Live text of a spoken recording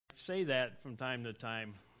say that from time to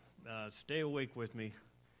time, stay awake with me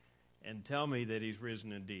and tell me that he's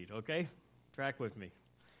risen indeed, okay? Track with me.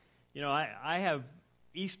 You know, I have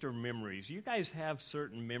Easter memories. You guys have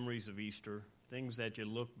certain memories of Easter, things that you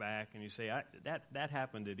look back and you say, that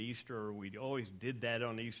happened at Easter, or we always did that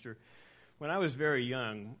on Easter. When I was very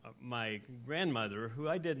young, my grandmother, who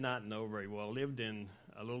I did not know very well, lived in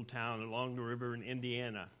a little town along the river in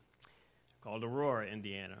Indiana called Aurora,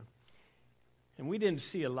 Indiana. And we didn't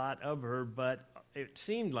see a lot of her, but it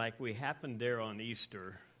seemed like we happened there on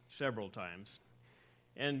Easter several times.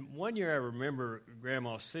 And one year I remember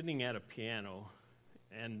Grandma sitting at a piano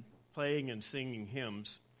and playing and singing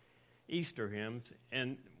hymns, Easter hymns,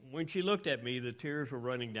 and when she looked at me, the tears were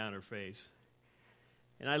running down her face.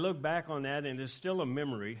 And I look back on that, and it's still a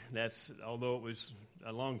memory. Although it was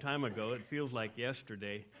a long time ago, it feels like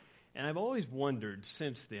yesterday. And I've always wondered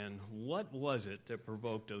since then, what was it that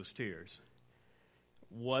provoked those tears?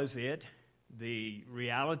 Was it the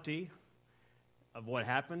reality of what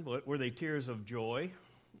happened? Were they tears of joy?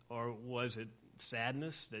 Or was it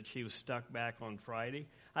sadness that she was stuck back on Friday?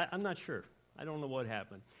 I'm not sure. I don't know what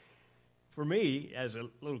happened. For me, as a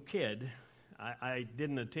little kid, I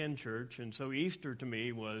didn't attend church, and so Easter to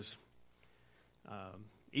me was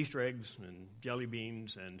Easter eggs and jelly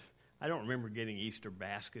beans, and I don't remember getting Easter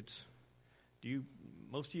baskets.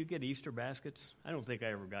 Most of you get Easter baskets? I don't think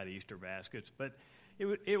I ever got Easter baskets, but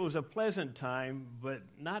it was a pleasant time, but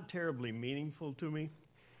not terribly meaningful to me.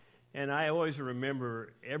 And I always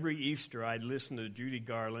remember every Easter I'd listen to Judy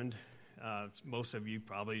Garland. Most of you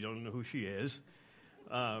probably don't know who she is.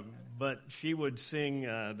 But she would sing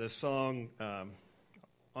the song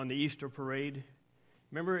on the Easter parade.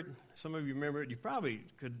 Remember it? Some of you remember it. You probably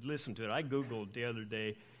could listen to it. I Googled the other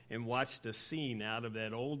day and watched a scene out of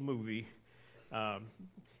that old movie.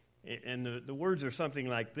 And the words are something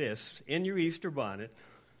like this. In your Easter bonnet,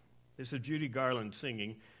 this is Judy Garland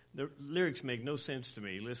singing. The lyrics make no sense to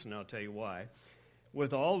me. Listen, I'll tell you why.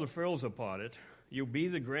 With all the frills upon it, you'll be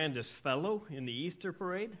the grandest fellow in the Easter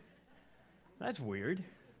parade? That's weird.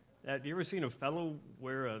 Have you ever seen a fellow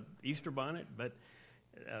wear an Easter bonnet? But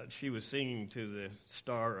she was singing to the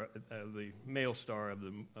star, the male star of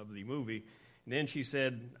the movie. And then she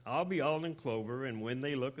said, I'll be all in clover, and when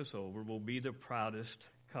they look us over, we'll be the proudest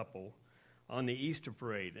couple on the Easter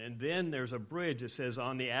parade. And then there's a bridge that says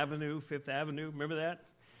on the avenue, Fifth Avenue. Remember that?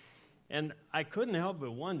 And I couldn't help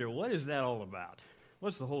but wonder, what is that all about?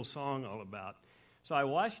 What's the whole song all about? So I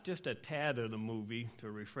watched just a tad of the movie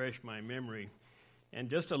to refresh my memory, and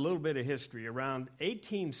just a little bit of history. Around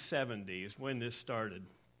 1870 is when this started.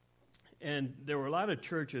 And there were a lot of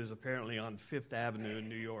churches apparently on Fifth Avenue in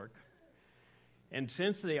New York. And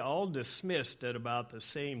since they all dismissed at about the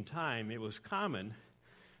same time, it was common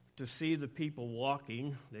to see the people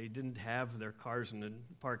walking. They didn't have their cars in the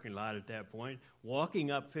parking lot at that point,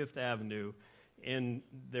 walking up Fifth Avenue in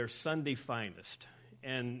their Sunday finest.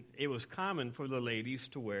 And it was common for the ladies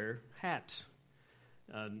to wear hats.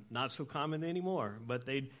 Not so common anymore, but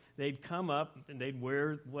they'd come up and they'd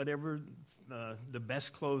wear whatever the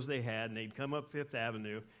best clothes they had, and they'd come up Fifth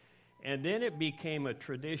Avenue. And then it became a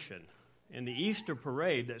tradition. And the Easter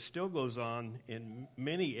parade that still goes on in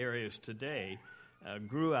many areas today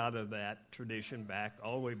grew out of that tradition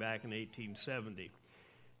all the way back in 1870.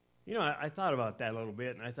 You know, I thought about that a little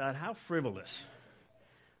bit, and I thought, how frivolous.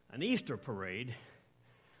 An Easter parade.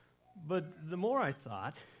 But the more I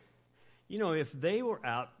thought, you know, if they were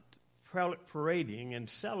out parading and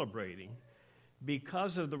celebrating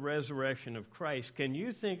because of the resurrection of Christ, can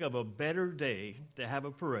you think of a better day to have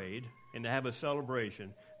a parade and to have a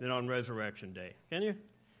celebration than on Resurrection Day? Can you?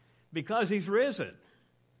 Because he's risen.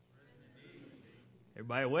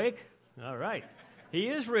 Everybody awake? All right. He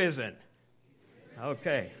is risen.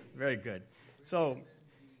 Okay, very good. So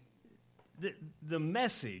the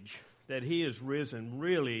message that he is risen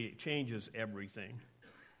really changes everything.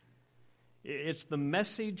 It's the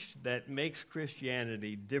message that makes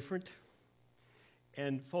Christianity different.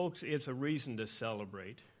 And folks, it's a reason to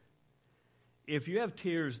celebrate. If you have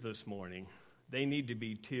tears this morning, they need to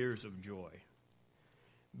be tears of joy.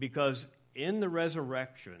 Because in the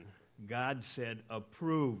resurrection, God said,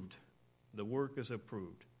 approved. The work is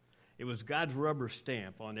approved. It was God's rubber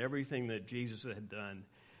stamp on everything that Jesus had done.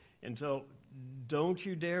 And so don't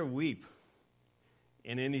you dare weep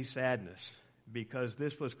in any sadness, because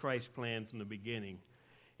this was Christ's plan from the beginning.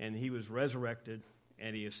 And he was resurrected,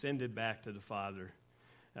 and he ascended back to the Father,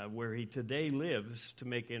 where he today lives to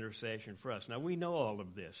make intercession for us. Now, we know all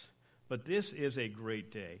of this, but this is a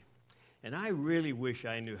great day. And I really wish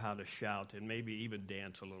I knew how to shout and maybe even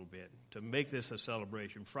dance a little bit to make this a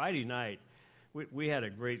celebration. Friday night, We had a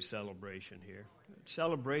great celebration here.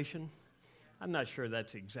 Celebration, I'm not sure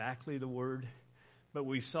that's exactly the word, but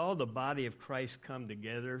we saw the body of Christ come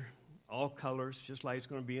together, all colors, just like it's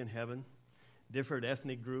going to be in heaven, different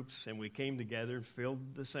ethnic groups, and we came together and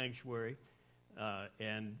filled the sanctuary,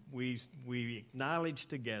 and we acknowledged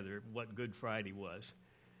together what Good Friday was.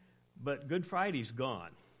 But Good Friday's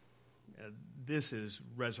gone. This is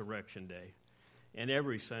Resurrection Day. And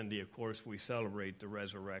every Sunday, of course, we celebrate the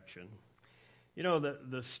resurrection. You know,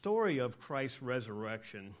 the story of Christ's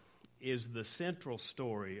resurrection is the central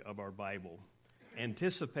story of our Bible,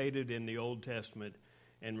 anticipated in the Old Testament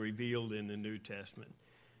and revealed in the New Testament.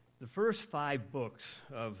 The first 5 books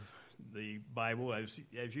of the Bible, as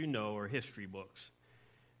you know, are history books.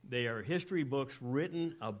 They are history books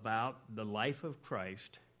written about the life of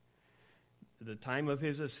Christ, the time of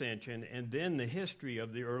his ascension, and then the history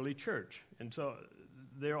of the early church. And so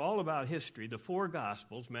they're all about history. The 4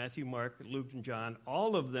 Gospels, Matthew, Mark, Luke, and John,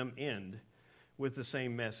 all of them end with the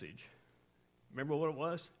same message. Remember what it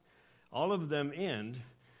was? All of them end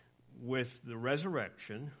with the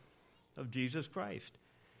resurrection of Jesus Christ.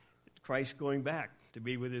 Christ going back to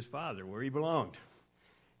be with his Father, where he belonged.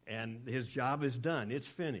 And his job is done. It's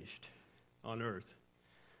finished on earth.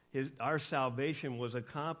 Our salvation was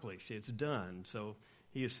accomplished. It's done. So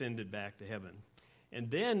he ascended back to heaven. And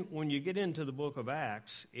then when you get into the book of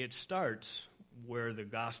Acts, it starts where the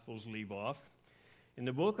Gospels leave off. And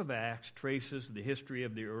the book of Acts traces the history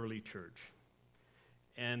of the early church.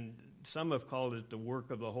 And some have called it the work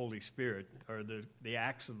of the Holy Spirit, or the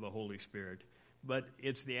acts of the Holy Spirit. But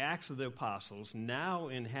it's the Acts of the Apostles, now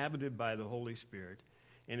inhabited by the Holy Spirit,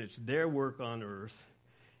 and it's their work on earth.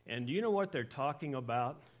 And do you know what they're talking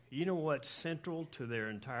about? You know what's central to their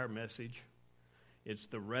entire message? It's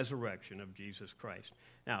the resurrection of Jesus Christ.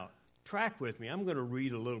 Now, track with me. I'm going to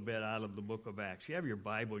read a little bit out of the book of Acts. You have your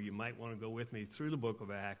Bible. You might want to go with me through the book of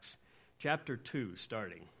Acts, chapter 2,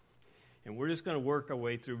 starting. And we're just going to work our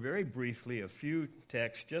way through very briefly a few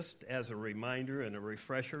texts just as a reminder and a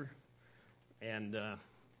refresher, and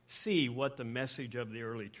see what the message of the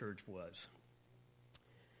early church was.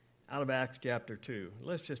 Out of Acts chapter 2,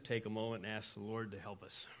 let's just take a moment and ask the Lord to help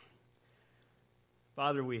us.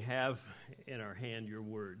 Father, we have in our hand your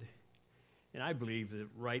word, and I believe that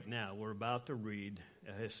right now we're about to read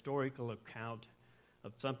a historical account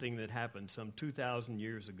of something that happened some 2,000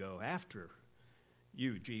 years ago after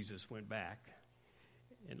you, Jesus, went back.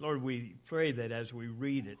 And Lord, we pray that as we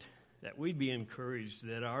read it, that we'd be encouraged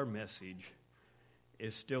that our message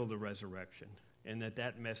is still the resurrection, and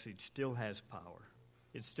that message still has power.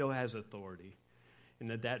 It still has authority, and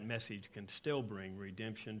that message can still bring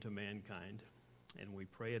redemption to mankind. And we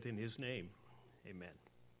pray it in his name. Amen.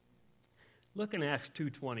 Look in Acts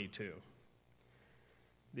 2:22.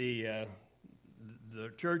 The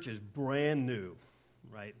church is brand new,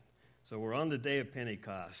 right? So we're on the day of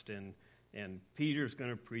Pentecost, and Peter's going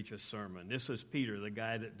to preach a sermon. This is Peter, the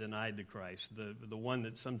guy that denied the Christ, the one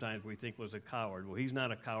that sometimes we think was a coward. Well, he's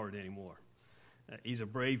not a coward anymore. He's a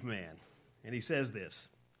brave man. And he says this,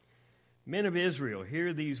 "Men of Israel,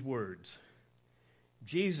 hear these words.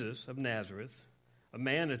 Jesus of Nazareth, a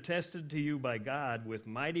man attested to you by God with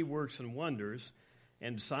mighty works and wonders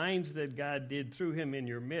and signs that God did through him in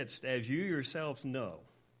your midst, as you yourselves know.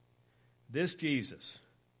 This Jesus,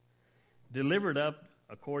 delivered up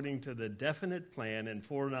according to the definite plan and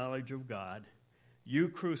foreknowledge of God, you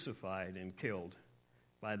crucified and killed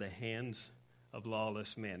by the hands of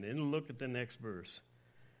lawless men." And look at the next verse.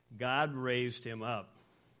 "God raised him up,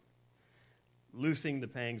 loosing the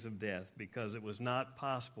pangs of death, because it was not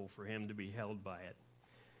possible for him to be held by it."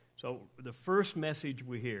 So the first message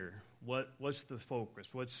we hear, what's the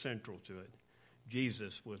focus? What's central to it?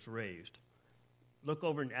 Jesus was raised. Look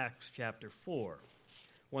over in Acts chapter 4.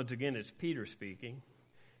 Once again, it's Peter speaking,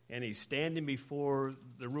 and he's standing before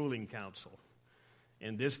the ruling council.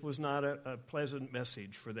 And this was not a pleasant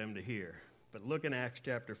message for them to hear. But look in Acts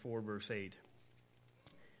chapter 4, verse 8.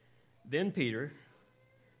 "Then Peter,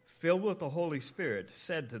 filled with the Holy Spirit,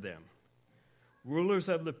 said to them, 'Rulers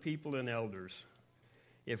of the people and elders,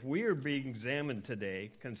 if we are being examined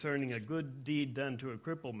today concerning a good deed done to a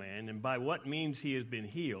crippled man, and by what means he has been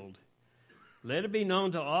healed, let it be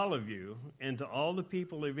known to all of you and to all the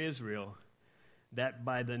people of Israel that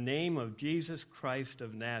by the name of Jesus Christ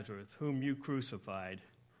of Nazareth, whom you crucified,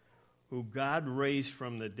 who God raised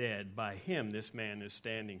from the dead, by him this man is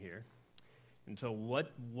standing here.'" And so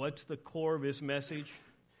what's the core of his message?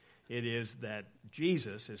 It is that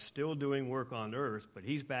Jesus is still doing work on earth, but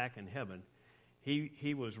he's back in heaven.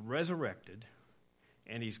 He was resurrected,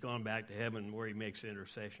 and he's gone back to heaven where he makes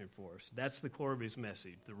intercession for us. That's the core of his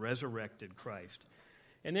message, the resurrected Christ.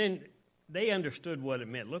 And then they understood what it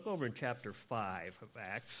meant. Look over in chapter 5 of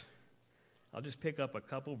Acts. I'll just pick up a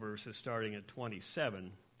couple verses starting at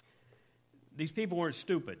 27. These people weren't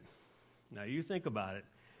stupid. Now, you think about it.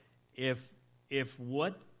 If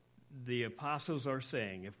what the apostles are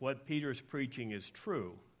saying, if what Peter's preaching is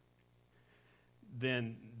true,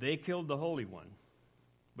 then they killed the Holy One,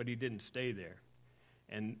 but he didn't stay there.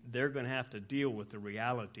 And they're going to have to deal with the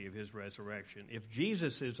reality of his resurrection. If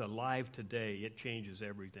Jesus is alive today, it changes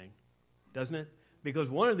everything, doesn't it? Because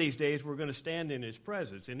one of these days we're going to stand in his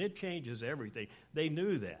presence, and it changes everything. They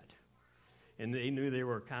knew that, and they knew they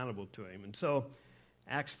were accountable to him. And so,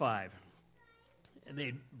 Acts 5,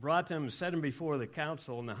 they brought them and set them before the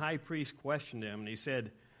council, and the high priest questioned them, and he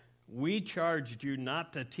said, "We charged you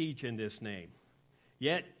not to teach in this name,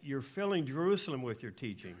 yet you're filling Jerusalem with your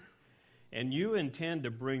teaching. And you intend to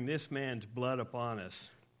bring this man's blood upon us."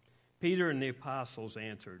 Peter and the apostles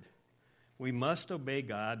answered, "We must obey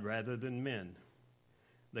God rather than men.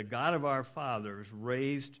 The God of our fathers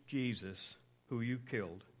raised Jesus, who you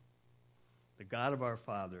killed." The God of our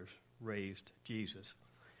fathers raised Jesus.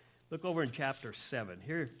 Look over in chapter 7.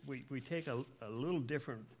 Here we take a little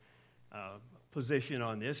different position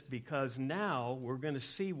on this, because now we're going to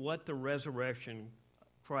see what the resurrected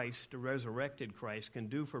Christ, can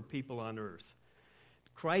do for people on earth.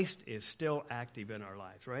 Christ is still active in our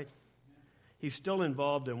lives, right? He's still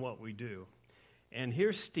involved in what we do. And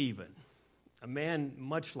here's Stephen, a man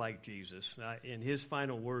much like Jesus. In his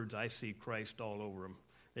final words, I see Christ all over him.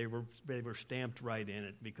 They were stamped right in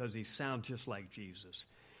it because he sounds just like Jesus.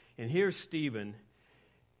 And here's Stephen,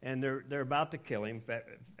 and they're about to kill him.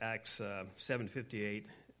 Acts 7:58.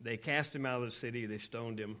 They cast him out of the city. They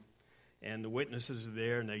stoned him. And the witnesses are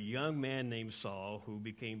there, and a young man named Saul, who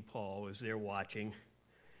became Paul, is there watching.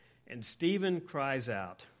 And Stephen cries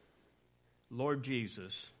out, "Lord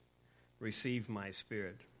Jesus, receive my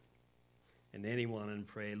spirit." And then he went and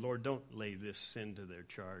prayed, "Lord, don't lay this sin to their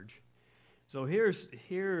charge." So here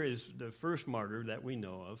is the first martyr that we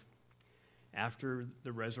know of after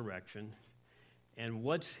the resurrection. And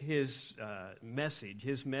what's his message?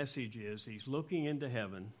 His message is he's looking into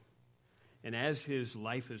heaven, and as his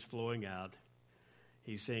life is flowing out,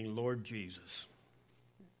 he's saying, "Lord Jesus."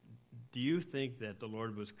 Do you think that the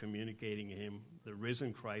Lord was communicating to him? The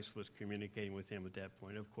risen Christ was communicating with him at that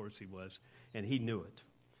point. Of course he was, and he knew it.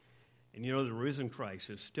 And you know, the risen Christ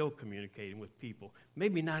is still communicating with people.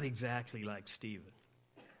 Maybe not exactly like Stephen,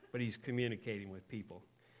 but he's communicating with people.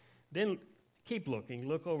 Then keep looking.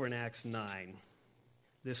 Look over in Acts 9.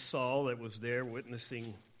 This Saul that was there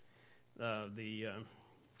witnessing the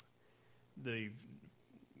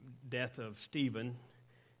death of Stephen,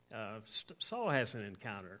 Saul has an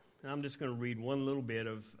encounter. And I'm just going to read one little bit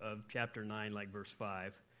of chapter 9, like verse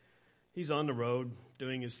 5. He's on the road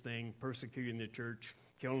doing his thing, persecuting the church,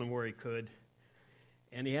 killing them where he could.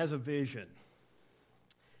 And he has a vision.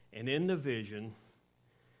 And in the vision,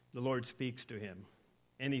 the Lord speaks to him.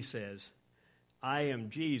 And he says, "I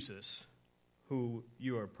am Jesus, who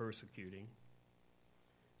you are persecuting."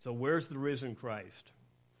 So where's the risen Christ?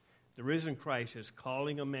 The risen Christ is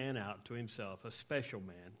calling a man out to himself, a special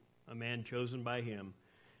man, a man chosen by him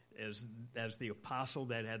as the apostle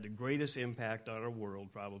that had the greatest impact on our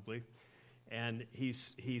world, probably. And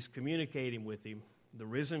he's communicating with him. The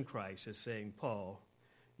risen Christ is saying, "Paul,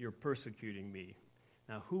 you're persecuting me."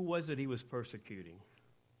 Now, who was it he was persecuting?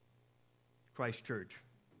 Christ Church.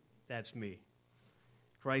 That's me.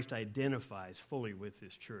 Christ identifies fully with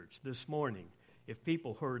his church. This morning, if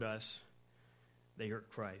people hurt us, they hurt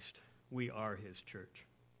Christ. We are his church.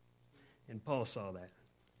 And Paul saw that.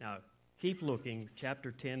 Now, keep looking,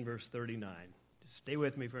 chapter 10, verse 39. Just stay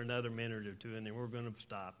with me for another minute or two, and then we're going to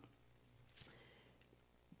stop.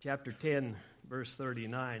 Chapter 10, verse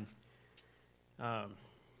 39,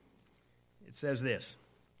 it says this,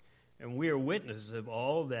 "And we are witnesses of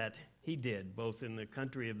all that he did, both in the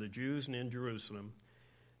country of the Jews and in Jerusalem.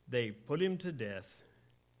 They put him to death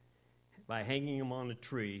by hanging him on a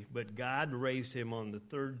tree, but God raised him on the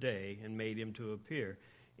third day and made him to appear."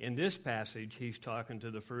 In this passage, he's talking to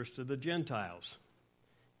the first of the Gentiles.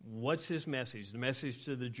 What's his message? The message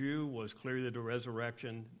to the Jew was clearly the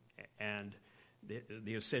resurrection and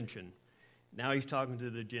the ascension. Now he's talking to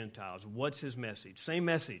the Gentiles. What's his message? Same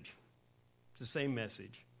message. It's the same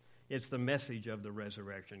message. It's the message of the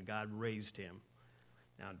resurrection. God raised him.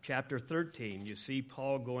 Now, in chapter 13, you see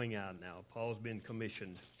Paul going out now. Paul's been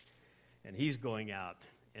commissioned, and he's going out.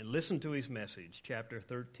 And listen to his message, chapter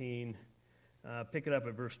 13. Pick it up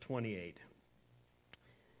at verse 28.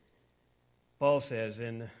 Paul says,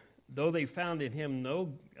 "And though they found in him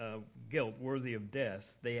no guilt worthy of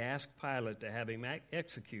death, they asked Pilate to have him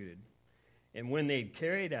executed. And when they had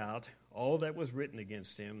carried out all that was written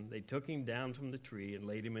against him. They took him down from the tree and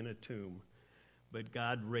laid him in a tomb. But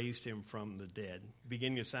God raised him from the dead.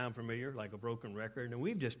 Beginning to sound familiar, like a broken record. And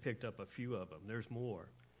we've just picked up a few of them. There's more.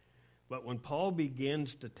 But when Paul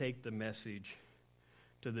begins to take the message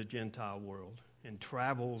to the Gentile world and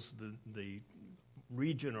travels the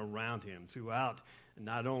region around him throughout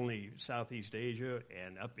not only Southeast Asia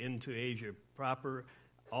and up into Asia proper,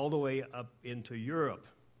 all the way up into Europe,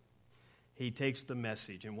 he takes the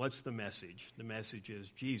message. And what's the message? The message is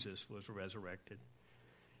Jesus was resurrected.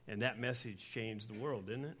 And that message changed the world,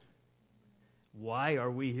 didn't it? Why are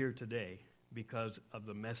we here today? Because of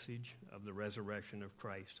the message of the resurrection of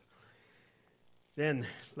Christ. Then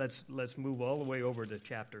let's move all the way over to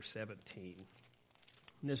chapter 17.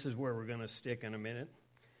 And this is where we're going to stick in a minute.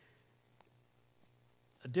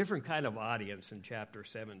 A different kind of audience in chapter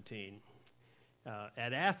 17.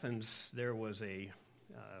 At Athens, there was a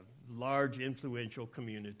large, influential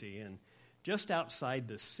community, and just outside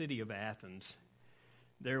the city of Athens,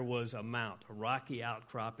 there was a mount, a rocky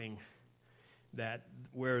outcropping,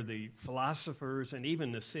 where the philosophers and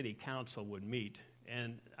even the city council would meet.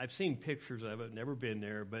 And I've seen pictures of it, never been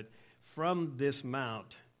there, but from this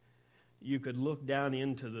mount, you could look down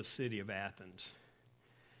into the city of Athens.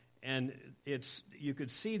 And you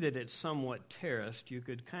could see that it's somewhat terraced. You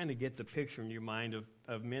could kind of get the picture in your mind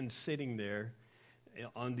of men sitting there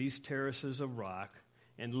on these terraces of rock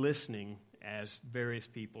and listening as various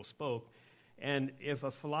people spoke. And if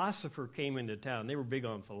a philosopher came into town, they were big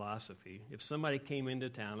on philosophy. If somebody came into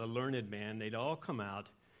town, a learned man, they'd all come out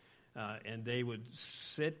and they would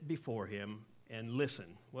sit before him and listen.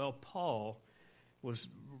 Well, Paul was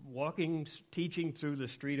teaching through the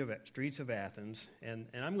streets of Athens, and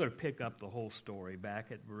I'm going to pick up the whole story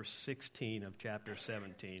back at verse 16 of chapter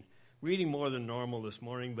 17. Reading more than normal this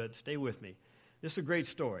morning, but stay with me. This is a great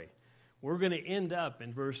story. We're going to end up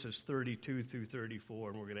in verses 32 through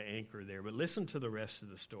 34, and we're going to anchor there. But listen to the rest of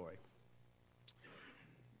the story.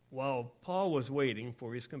 While Paul was waiting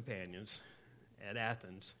for his companions at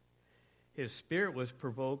Athens, his spirit was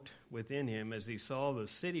provoked within him as he saw the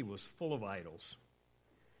city was full of idols.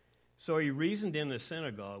 So he reasoned in the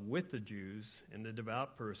synagogue with the Jews and the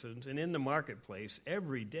devout persons, and in the marketplace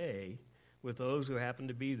every day with those who happened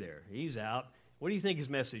to be there. He's out. What do you think his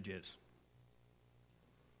message is?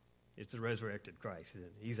 It's the resurrected Christ.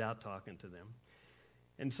 He's out talking to them.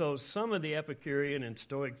 And so some of the Epicurean and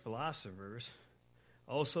Stoic philosophers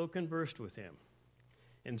also conversed with him.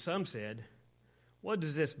 And some said, "What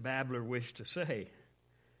does this babbler wish to say?"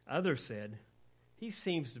 Others said, "He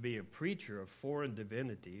seems to be a preacher of foreign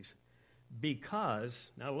divinities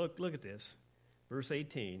because," now look at this, verse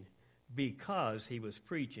 18, "because he was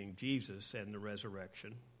preaching Jesus and the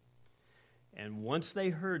resurrection." And once they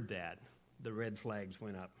heard that, the red flags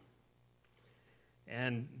went up.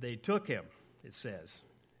 And they took him, it says,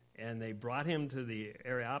 and they brought him to the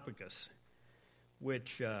Areopagus,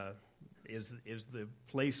 which is the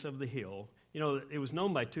place of the hill. You know, it was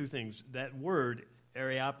known by two things. That word,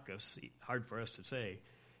 Areopagus, hard for us to say,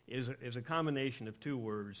 is a combination of two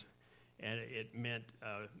words, and it meant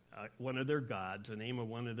one of their gods, the name of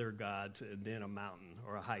one of their gods, and then a mountain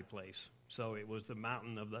or a high place. So it was the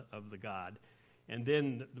mountain of the god. And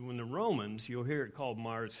then when the Romans, you'll hear it called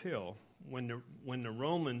Mars Hill. When the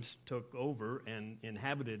Romans took over and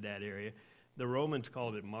inhabited that area, the Romans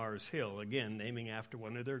called it Mars Hill, again, naming after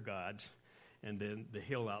one of their gods, and then the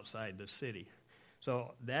hill outside the city.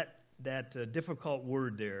 So that difficult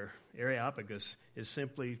word there, Areopagus, is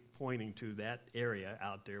simply pointing to that area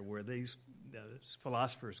out there where these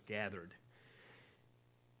philosophers gathered.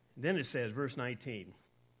 Then it says, verse 19,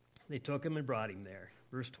 they took him and brought him there.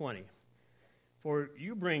 Verse 20, "For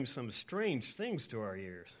you bring some strange things to our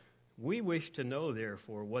ears. We wish to know,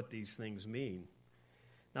 therefore, what these things mean."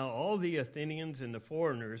 Now all the Athenians and the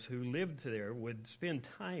foreigners who lived there would spend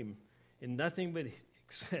time in nothing but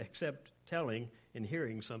except telling and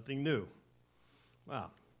hearing something new.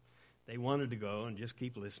 Wow. They wanted to go and just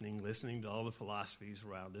keep listening to all the philosophies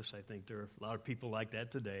around us. I think there are a lot of people like that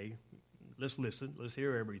today. Let's listen, let's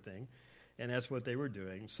hear everything. And that's what they were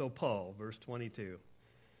doing. So Paul, verse 22,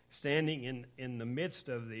 standing in the midst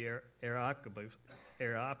of the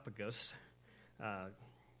Areopagus,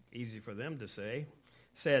 easy for them to say,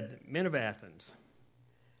 said, "Men of Athens,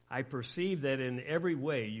 I perceive that in every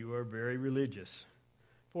way you are very religious.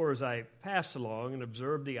 For as I passed along and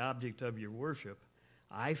observed the object of your worship,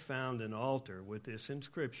 I found an altar with this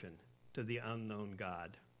inscription, 'To the unknown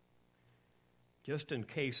God.'" Just in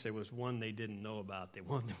case there was one they didn't know about, they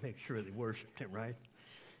wanted to make sure they worshiped him, right?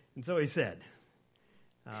 And so he said,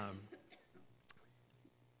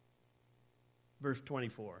 verse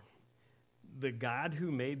 24, The God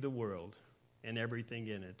who made the world and everything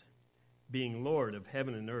in it, being Lord of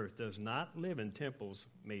heaven and earth, does not live in temples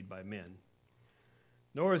made by men,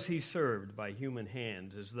 nor is he served by human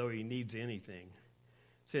hands as though he needs anything,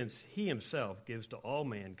 since he himself gives to all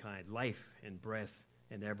mankind life and breath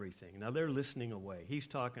and everything. Now they're listening away. He's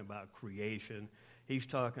talking about creation. He's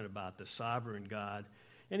talking about the sovereign God.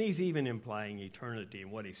 And he's even implying eternity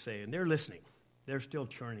in what he's saying. They're listening. They're still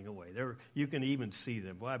churning away. You can even see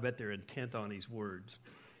them. Boy, I bet they're intent on these words.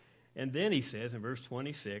 And then he says in verse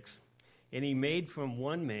 26, and he made from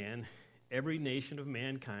one man every nation of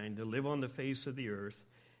mankind to live on the face of the earth,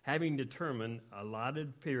 having determined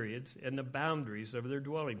allotted periods and the boundaries of their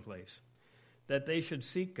dwelling place, that they should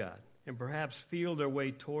seek God and perhaps feel their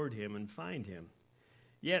way toward him and find him.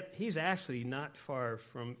 Yet he's actually not far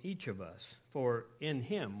from each of us, for in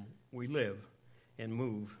him we live and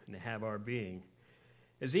move and have our being.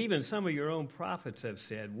 As even some of your own prophets have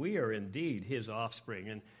said, we are indeed his offspring.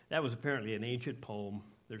 And that was apparently an ancient poem.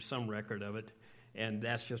 There's some record of it, and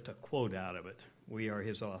that's just a quote out of it. We are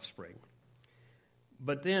his offspring.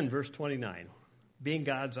 But then, verse 29, being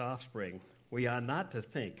God's offspring, we ought not to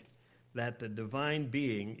think that the divine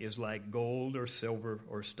being is like gold or silver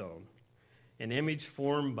or stone, an image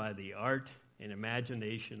formed by the art and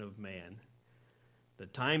imagination of man. The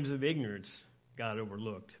times of ignorance God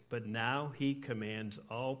overlooked, but now he commands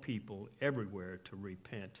all people everywhere to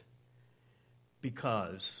repent,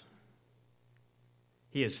 because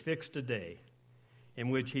he has fixed a day in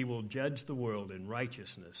which he will judge the world in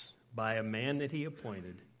righteousness by a man that he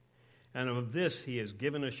appointed. And of this he has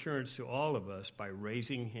given assurance to all of us by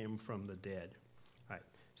raising him from the dead. All right.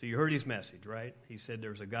 So you heard his message, right? He said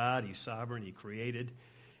there's a God, he's sovereign, he created,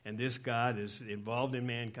 and this God is involved in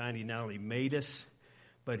mankind. He not only made us,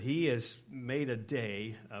 but he has made a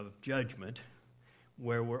day of judgment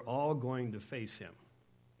where we're all going to face him.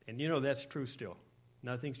 And you know that's true still.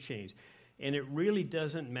 Nothing's changed. And it really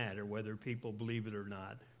doesn't matter whether people believe it or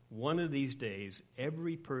not. One of these days,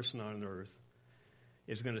 every person on earth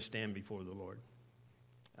is going to stand before the Lord.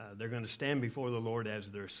 They're going to stand before the Lord as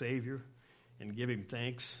their Savior and give him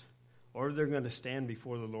thanks, or they're going to stand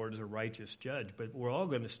before the Lord as a righteous judge. But we're all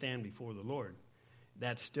going to stand before the Lord.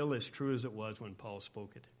 That's still as true as it was when Paul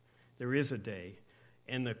spoke it. There is a day.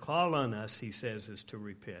 And the call on us, he says, is to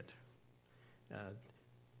repent,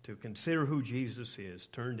 to consider who Jesus is,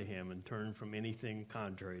 turn to him, and turn from anything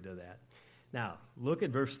contrary to that. Now, look at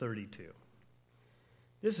verse 32.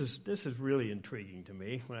 This is really intriguing to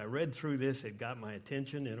me. When I read through this, it got my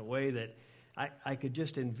attention in a way that I could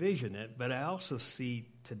just envision it, but I also see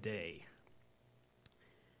today.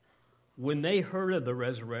 When they heard of the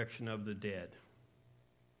resurrection of the dead,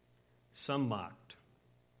 some mocked.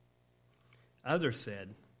 Others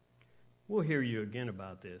said, we'll hear you again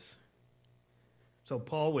about this. So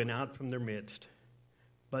Paul went out from their midst,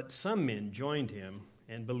 but some men joined him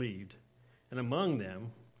and believed. And among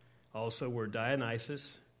them also were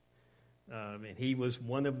Dionysius, and he was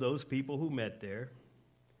one of those people who met there,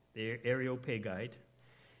 the Areopagite,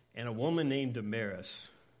 and a woman named Damaris,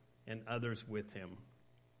 and others with him.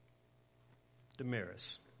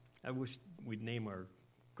 Damaris. I wish we'd name our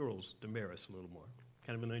girls Damaris a little more.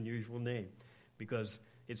 Kind of an unusual name, because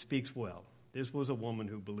it speaks well. This was a woman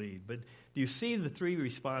who believed. But do you see the three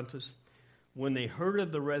responses? When they heard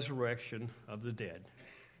of the resurrection of the dead,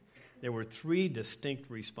 there were three distinct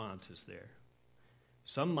responses there.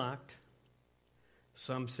 Some mocked,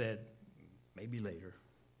 some said, maybe later,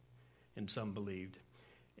 and some believed.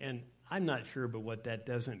 And I'm not sure, but what that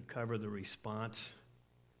doesn't cover the response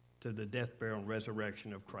to the death, burial, and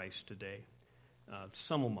resurrection of Christ today.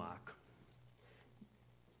 Some will mock.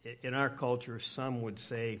 In our culture, some would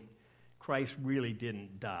say, Christ really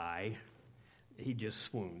didn't die. He just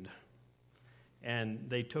swooned. And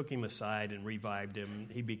they took him aside and revived him.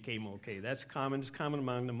 He became okay. That's common. It's common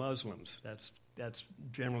among the Muslims. That's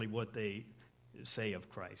generally what they say of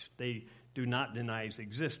Christ. They do not deny his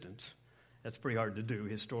existence. That's pretty hard to do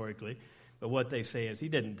historically. But what they say is he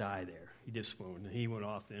didn't die there. He just swooned. He went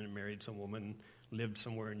off then and married some woman and lived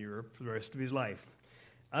somewhere in Europe for the rest of his life.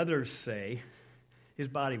 Others say his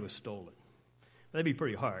body was stolen. That'd be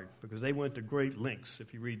pretty hard, because they went to great lengths,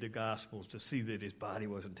 if you read the Gospels, to see that his body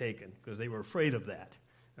wasn't taken, because they were afraid of that,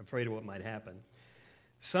 afraid of what might happen.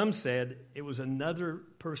 Some said it was another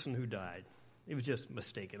person who died. It was just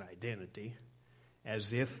mistaken identity,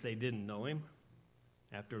 as if they didn't know him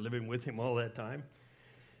after living with him all that time.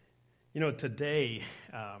 You know, today,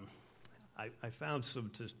 I found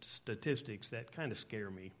some statistics that kind of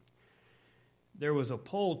scare me. There was a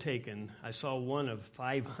poll taken. I saw one of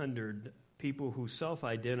 500 people who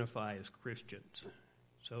self-identify as Christians.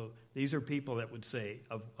 So these are people that would say,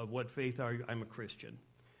 of what faith are you? I'm a Christian.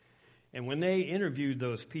 And when they interviewed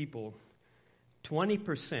those people,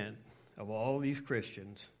 20% of all these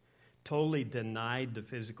Christians totally denied the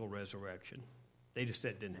physical resurrection. They just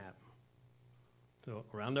said it didn't happen. So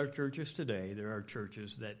around our churches today, there are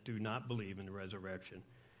churches that do not believe in the resurrection.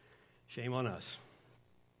 Shame on us.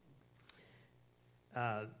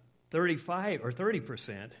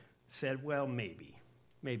 30% said, well, maybe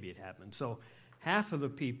it happened. So half of the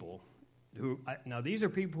people now these are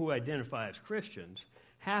people who identify as Christians,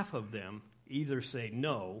 half of them either say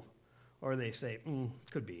no or they say,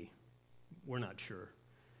 could be, we're not sure.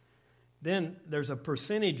 Then there's a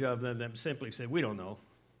percentage of them that simply say, we don't know.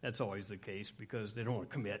 That's always the case because they don't want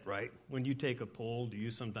to commit, right? When you take a poll, do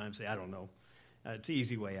you sometimes say, I don't know? It's the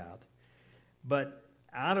easy way out. But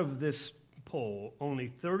out of this poll,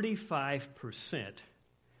 only 35%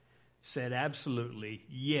 said absolutely,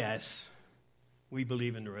 yes, we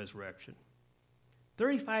believe in the resurrection.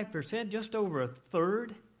 35%, just over a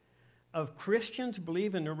third of Christians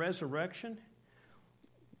believe in the resurrection.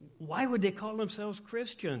 Why would they call themselves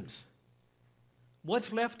Christians?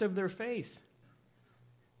 What's left of their faith?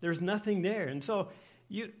 There's nothing there. And so,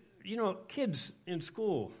 you know, kids in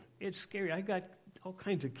school, it's scary. I got all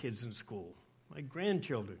kinds of kids in school, my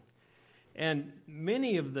grandchildren. And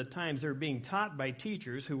many of the times they're being taught by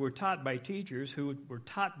teachers who were taught by teachers who were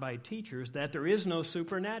taught by teachers that there is no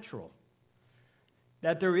supernatural,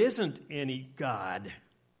 that there isn't any God,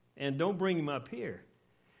 and don't bring him up here.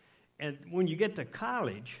 And when you get to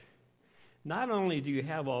college, not only do you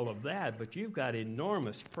have all of that, but you've got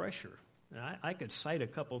enormous pressure. I could cite a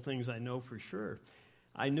couple things I know for sure.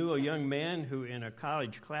 I knew a young man who in a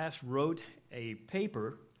college class wrote a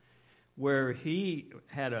paper where he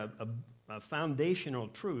had a foundational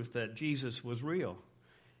truth that Jesus was real.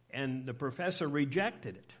 And the professor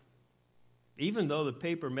rejected it. Even though the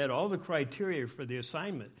paper met all the criteria for the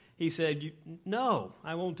assignment, he said, no,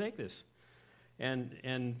 I won't take this.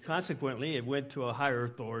 And consequently, it went to a higher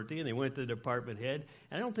authority, and they went to the department head.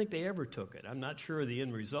 And I don't think they ever took it. I'm not sure of the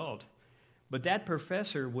end result. But that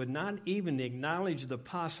professor would not even acknowledge the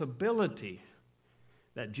possibility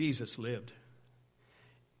that Jesus lived.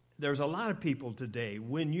 There's a lot of people today,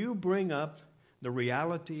 when you bring up the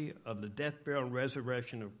reality of the death, burial, and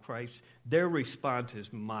resurrection of Christ, their response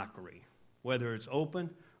is mockery, whether it's open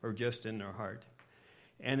or just in their heart.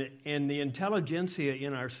 And the intelligentsia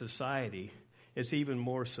in our society is even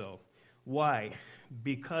more so. Why?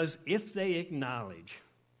 Because if they acknowledge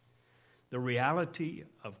the reality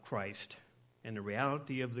of Christ and the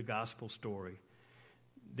reality of the gospel story,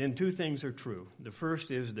 then two things are true. The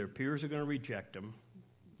first is their peers are going to reject them.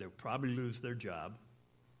 They'll probably lose their job.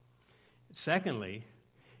 Secondly,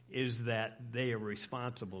 is that they are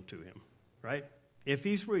responsible to him, right? If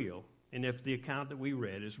he's real, and if the account that we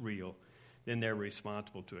read is real, then they're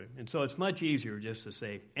responsible to him. And so it's much easier just to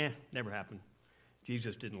say, never happened.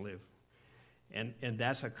 Jesus didn't live. And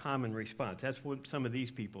that's a common response. That's what some of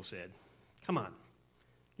these people said. Come on,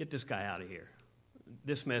 get this guy out of here.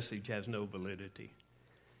 This message has no validity.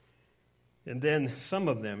 And then some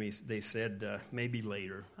of them, they said, maybe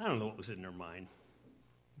later. I don't know what was in their mind.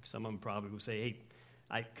 Some of them probably would say, hey,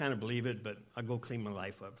 I kind of believe it, but I'll go clean my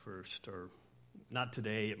life up first. Or not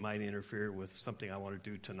today, it might interfere with something I want to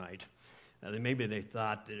do tonight. Maybe they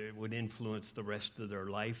thought that it would influence the rest of their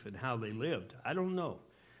life and how they lived. I don't know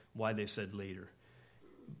why they said later.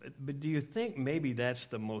 But do you think maybe that's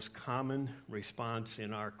the most common response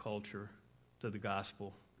in our culture to the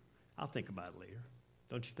gospel? I'll think about it later.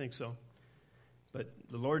 Don't you think so? But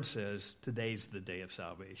the Lord says today's the day of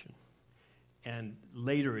salvation. And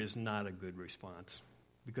later is not a good response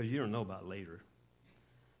because you don't know about later.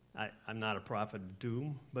 I'm not a prophet of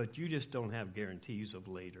doom, but you just don't have guarantees of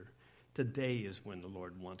later. Today is when the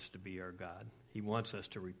Lord wants to be our God. He wants us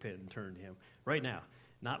to repent and turn to him. Right now,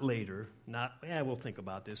 not later, not, we'll think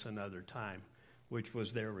about this another time, which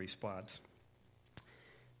was their response.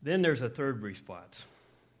 Then there's a third response.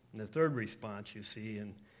 And the third response you see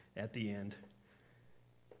at the end.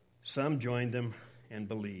 Some joined them and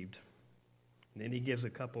believed. And then he gives a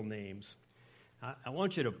couple names. I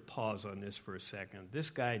want you to pause on this for a second. This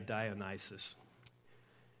guy, Dionysius,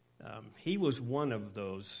 he was one of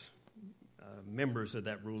those members of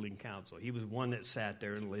that ruling council. He was one that sat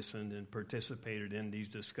there and listened and participated in these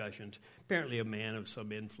discussions, apparently a man of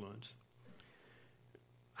some influence.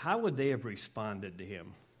 How would they have responded to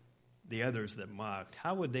him, the others that mocked?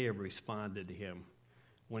 How would they have responded to him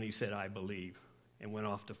when he said, I believe, and went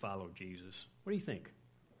off to follow Jesus? What do you think?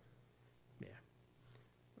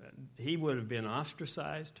 He would have been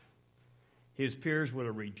ostracized. His peers would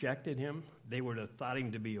have rejected him. They would have thought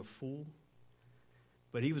him to be a fool.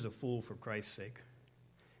 but he was a fool for Christ's sake.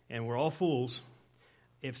 And we're all fools.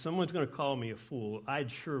 If someone's going to call me a fool,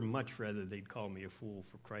 I'd sure much rather they'd call me a fool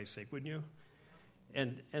for Christ's sake, wouldn't you?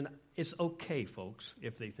 And it's okay, folks,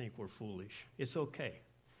 if they think we're foolish. It's okay.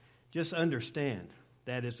 Just understand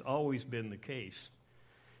that it's always been the case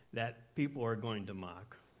that people are going to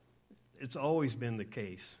mock. It's always been the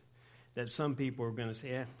case that some people are going to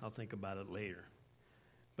say, I'll think about it later.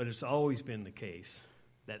 But it's always been the case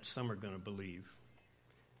that some are going to believe,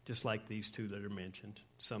 just like these two that are mentioned.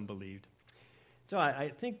 Some believed. So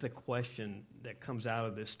I think the question that comes out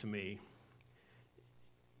of this to me,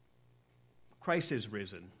 Christ is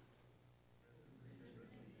risen.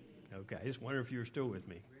 Okay, I just wonder if you're still with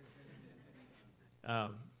me.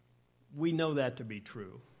 We know that to be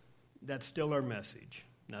true. That's still our message.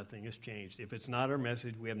 Nothing has changed. If it's not our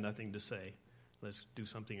message, we have nothing to say. Let's do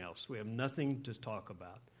something else. We have nothing to talk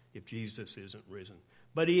about if Jesus isn't risen.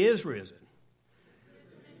 But he is risen.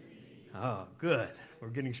 Oh, good. We're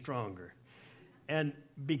getting stronger. And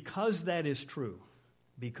because that is true,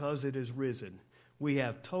 because it is risen, we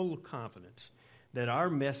have total confidence that our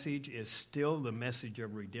message is still the message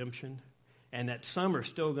of redemption and that some are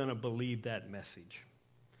still going to believe that message.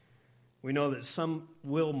 We know that some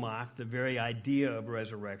will mock the very idea of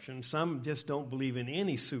resurrection. Some just don't believe in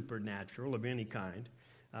any supernatural of any kind.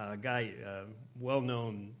 A guy,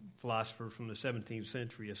 well-known philosopher from the 17th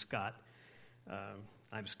century, is Scott.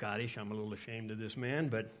 I'm Scottish. I'm a little ashamed of this man,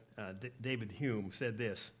 but David Hume said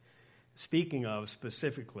this, speaking of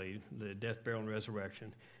specifically the death, burial, and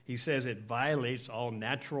resurrection. He says it violates all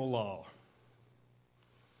natural law.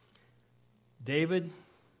 David,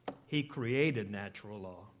 he created natural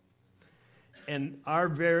law. And our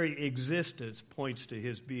very existence points to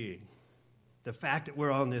his being. The fact that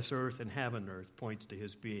we're on this earth and have an earth points to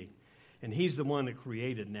his being. And he's the one that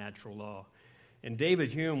created natural law. And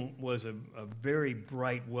David Hume was a very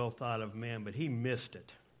bright, well-thought-of man, but he missed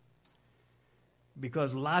it.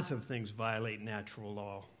 Because lots of things violate natural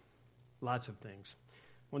law. Lots of things.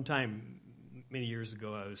 One time, many years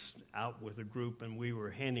ago, I was out with a group, and we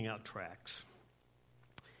were handing out tracts.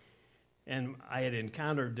 And I had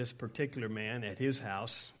encountered this particular man at his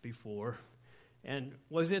house before. And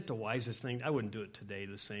was it the wisest thing? I wouldn't do it today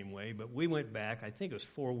the same way, but we went back, I think it was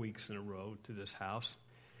 4 weeks in a row, to this house.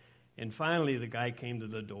 And finally, the guy came to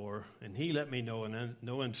the door, and he let me know in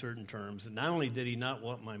no uncertain terms that not only did he not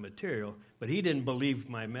want my material, but he didn't believe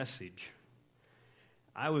my message.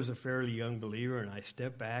 I was a fairly young believer, and I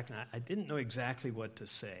stepped back, and I didn't know exactly what to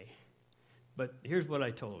say. But here's what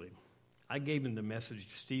I told him. I gave him the message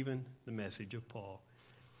of Stephen, the message of Paul,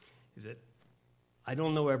 is that I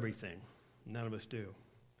don't know everything. None of us do.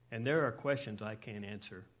 And there are questions I can't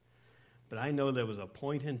answer. But I know there was a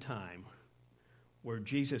point in time where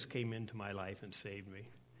Jesus came into my life and saved me.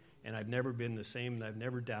 And I've never been the same, and I've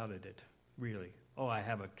never doubted it, really. Oh, I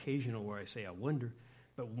have occasional where I say, I wonder.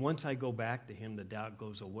 But once I go back to him, the doubt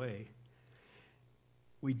goes away.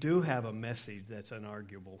 We do have a message that's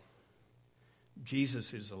unarguable.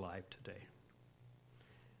 Jesus is alive today.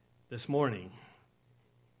 This morning,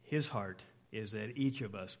 his heart is that each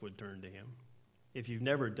of us would turn to him. If you've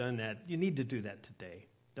never done that, you need to do that today.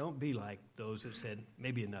 Don't be like those that said,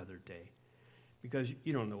 maybe another day. Because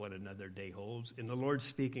you don't know what another day holds. And the Lord's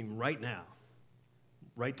speaking right now,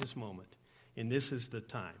 right this moment. And this is the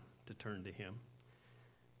time to turn to him.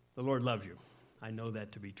 The Lord loves you. I know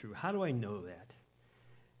that to be true. How do I know that?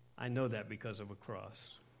 I know that because of a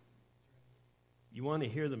cross. You want to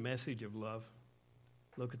hear the message of love?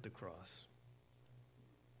 Look at the cross.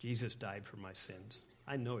 Jesus died for my sins.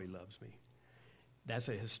 I know he loves me. That's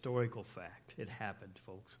a historical fact. It happened,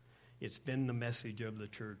 folks. It's been the message of the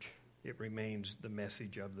church. It remains the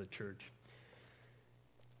message of the church.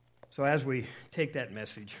 So as we take that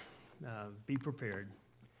message, be prepared.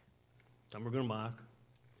 Some are going to mock.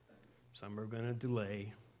 Some are going to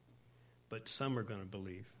delay. But some are going to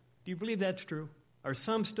believe. Do you believe that's true? Are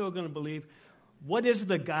some still going to believe? What is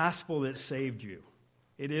the gospel that saved you?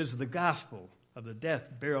 It is the gospel of the death,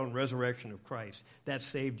 burial, and resurrection of Christ. That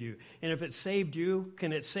saved you. And if it saved you,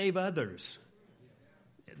 can it save others?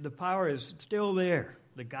 The power is still there.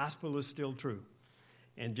 The gospel is still true.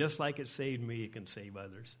 And just like it saved me, it can save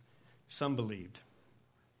others. Some believed.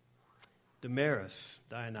 Damaris,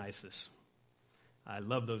 Dionysus. I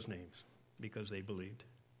love those names because they believed.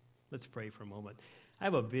 Let's pray for a moment. I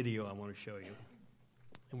have a video I want to show you.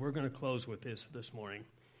 And we're going to close with this morning.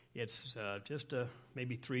 It's just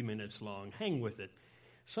maybe 3 minutes long. Hang with it.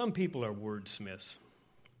 Some people are wordsmiths.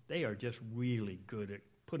 They are just really good at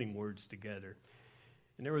putting words together.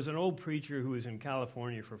 And there was an old preacher who was in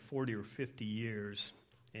California for 40 or 50 years,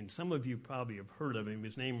 and some of you probably have heard of him.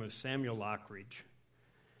 His name was Samuel Lockridge.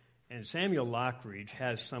 And Samuel Lockridge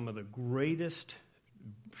has some of the greatest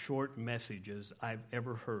short messages I've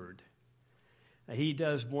ever heard. He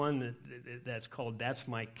does one that's called That's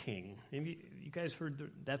My King. Have you guys heard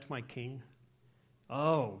That's My King?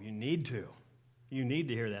 Oh, you need to. You need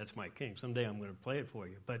to hear That's My King. Someday I'm going to play it for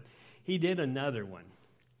you. But he did another one.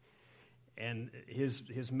 And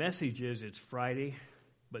his message is, it's Friday,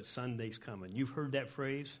 but Sunday's coming. You've heard that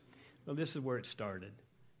phrase? Well, this is where it started.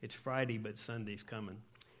 It's Friday, but Sunday's coming.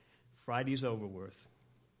 Friday's over with.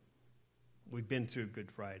 We've been through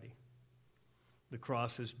Good Friday. The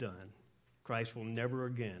cross is done. Christ will never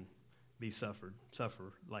again suffer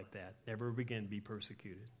like that. Never again be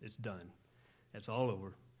persecuted. It's done. It's all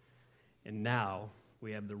over. And now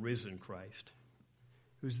we have the risen Christ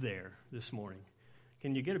who's there this morning.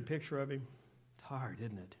 Can you get a picture of him? It's hard,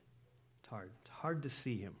 isn't it? It's hard. It's hard to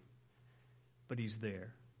see him. But he's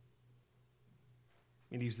there.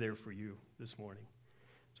 And he's there for you this morning.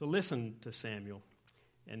 So listen to Samuel,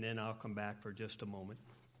 and then I'll come back for just a moment.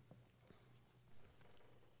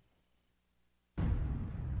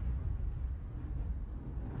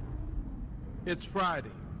 It's Friday.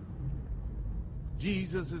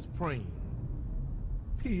 Jesus is praying.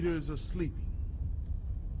 Peter's asleep.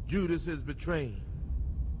 Judas is betraying.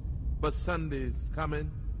 But Sunday's coming.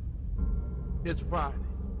 It's Friday.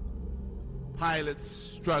 Pilate's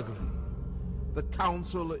struggling. The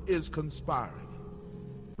council is conspiring.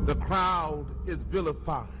 The crowd is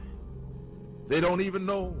vilifying. They don't even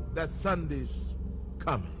know that Sunday's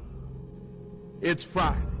coming. It's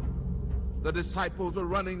Friday. The disciples are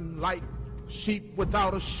running like sheep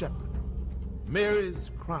without a shepherd. Mary's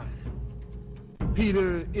crying.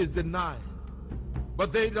 Peter is denying.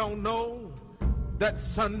 But they don't know that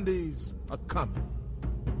Sundays are coming.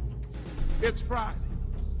 It's Friday.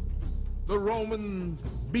 The Romans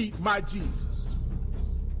beat my Jesus.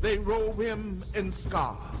 They robe him in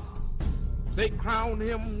scarlet. They crown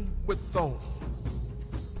him with thorns.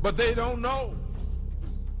 But they don't know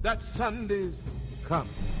that Sunday's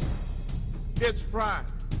coming. It's Friday.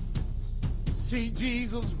 See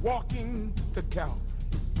Jesus walking to Calvary.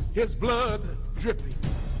 His blood dripping.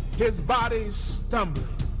 His body stumbling.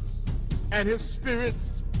 And his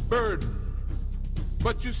spirit's burdened.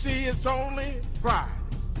 But you see, it's only Friday.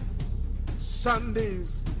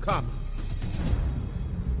 Sunday's coming.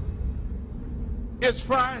 It's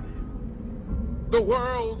Friday. The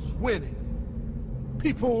world's winning.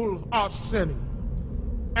 People are sinning.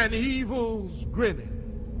 And evil's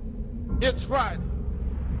grinning. It's Friday.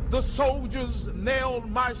 The soldiers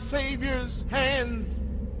nailed my Savior's hands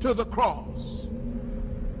to the cross.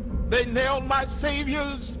 They nailed my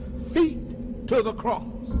Savior's feet to the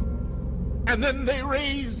cross. And then they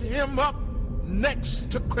raised him up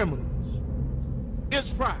next to criminals.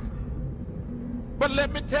 It's Friday. But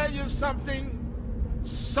let me tell you something.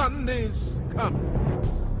 Sunday's coming.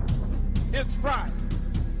 It's Friday.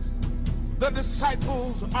 The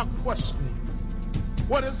disciples are questioning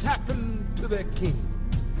what has happened to their king.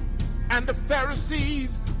 And the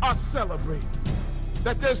Pharisees are celebrating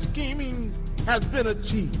that their scheming has been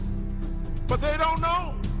achieved. But they don't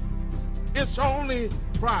know it's only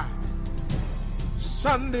Friday.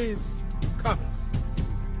 Sunday's coming.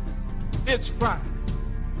 It's Friday.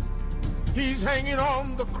 He's hanging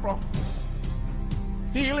on the cross,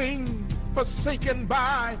 feeling forsaken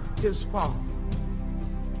by his Father,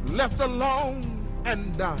 left alone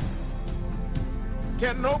and dying.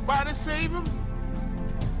 Can nobody save him?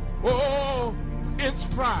 Oh, it's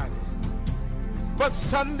Friday, but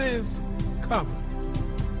Sunday's coming.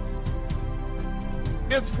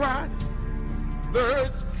 It's Friday. The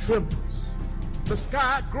earth trembles. The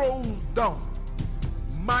sky grows dark.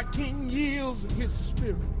 My King yields his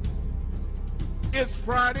spirit. It's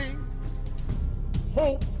Friday.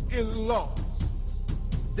 Hope is lost.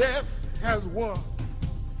 Death has won.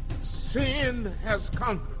 Sin has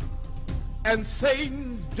conquered. And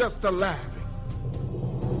Satan's just a laughing.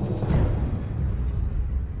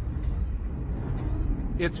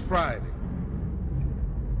 It's Friday.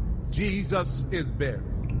 Jesus is buried.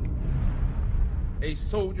 A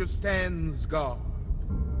soldier stands guard,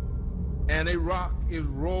 and a rock is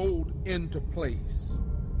rolled into place.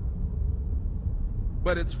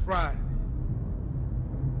 But it's Friday.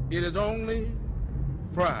 It is only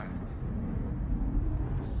Friday.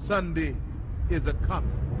 Sunday is a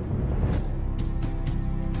coming.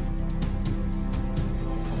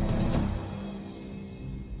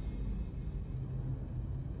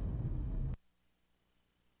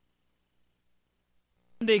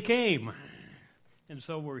 Sunday came, and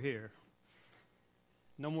so we're here.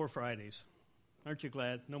 No more Fridays. Aren't you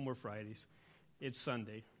glad? No more Fridays. It's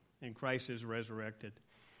Sunday, and Christ is resurrected.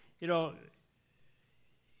 You know,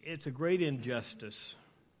 it's a great injustice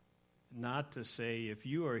not to say if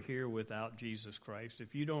you are here without Jesus Christ,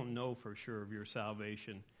 if you don't know for sure of your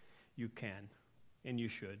salvation, you can and you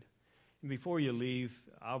should. And before you leave,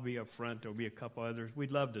 I'll be up front. There'll be a couple others.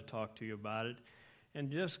 We'd love to talk to you about it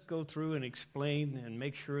and just go through and explain and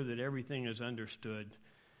make sure that everything is understood.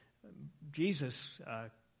 Jesus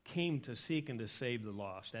came to seek and to save the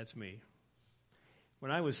lost. That's me.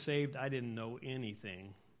 When I was saved, I didn't know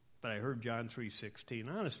anything, but I heard John 3:16.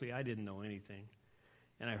 Honestly, I didn't know anything.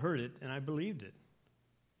 And I heard it, and I believed it.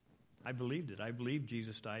 I believed it. I believed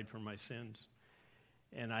Jesus died for my sins,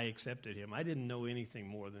 and I accepted him. I didn't know anything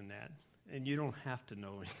more than that, and you don't have to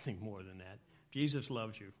know anything more than that. Jesus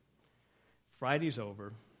loves you. Friday's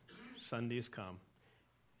over. Sunday's come.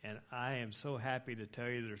 And I am so happy to tell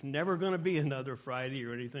you there's never going to be another Friday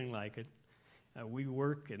or anything like it. We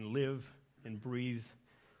work and live and breathe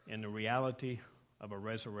in the reality of a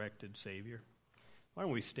resurrected Savior. Why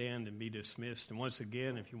don't we stand and be dismissed? And once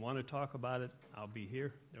again, if you want to talk about it, I'll be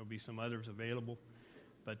here. There'll be some others available.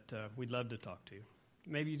 But we'd love to talk to you.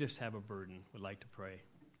 Maybe you just have a burden, would like to pray.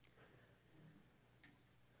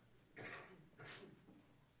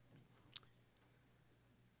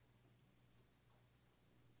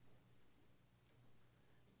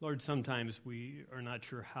 Lord, sometimes we are not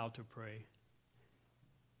sure how to pray.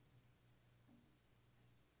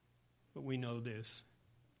 But we know this,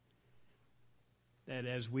 that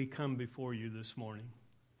as we come before you this morning,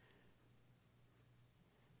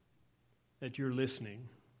 that you're listening,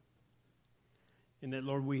 and that,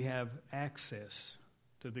 Lord, we have access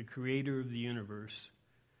to the Creator of the universe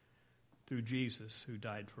through Jesus who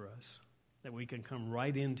died for us, that we can come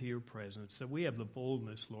right into your presence, that we have the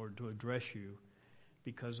boldness, Lord, to address you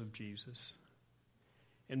because of Jesus.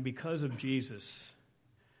 And because of Jesus,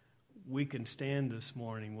 we can stand this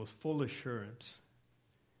morning with full assurance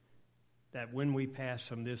that when we pass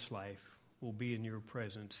from this life, we'll be in your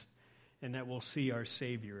presence and that we'll see our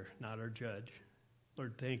Savior, not our judge.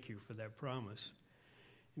 Lord, thank you for that promise.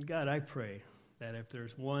 And God, I pray that if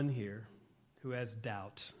there's one here who has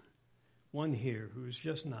doubts, one here who is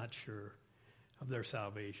just not sure of their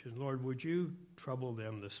salvation, Lord, would you trouble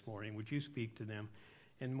them this morning? Would you speak to them?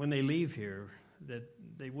 And when they leave here, that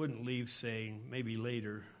they wouldn't leave saying, maybe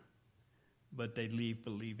later, but they'd leave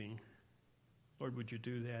believing. Lord, would you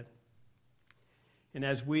do that? And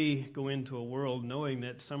as we go into a world knowing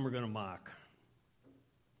that some are going to mock,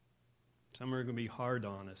 some are going to be hard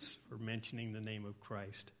on us for mentioning the name of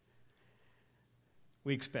Christ,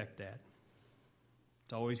 we expect that.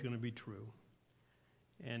 It's always going to be true.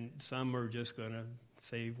 And some are just going to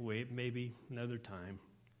say, wait, maybe another time.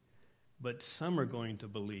 But some are going to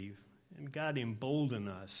believe. And God, embolden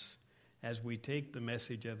us as we take the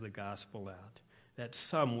message of the gospel out, that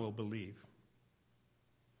some will believe.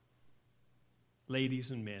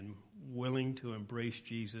 Ladies and men willing to embrace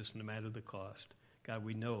Jesus no matter the cost. God,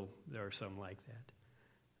 we know there are some like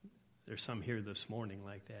that. There's some here this morning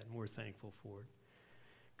like that, and we're thankful for it.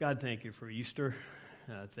 God, thank you for Easter.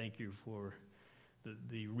 Thank you for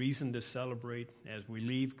the reason to celebrate. As we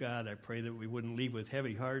leave, God, I pray that we wouldn't leave with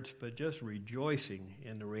heavy hearts, but just rejoicing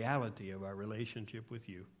in the reality of our relationship with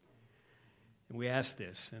you. And we ask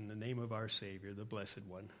this in the name of our Savior, the Blessed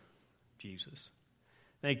One, Jesus.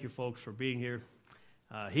 Thank you, folks, for being here.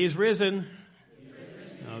 He's risen. He's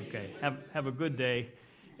risen. Okay, have a good day.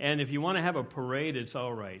 And if you want to have a parade, it's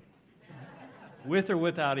all right. With or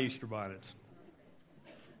without Easter bonnets.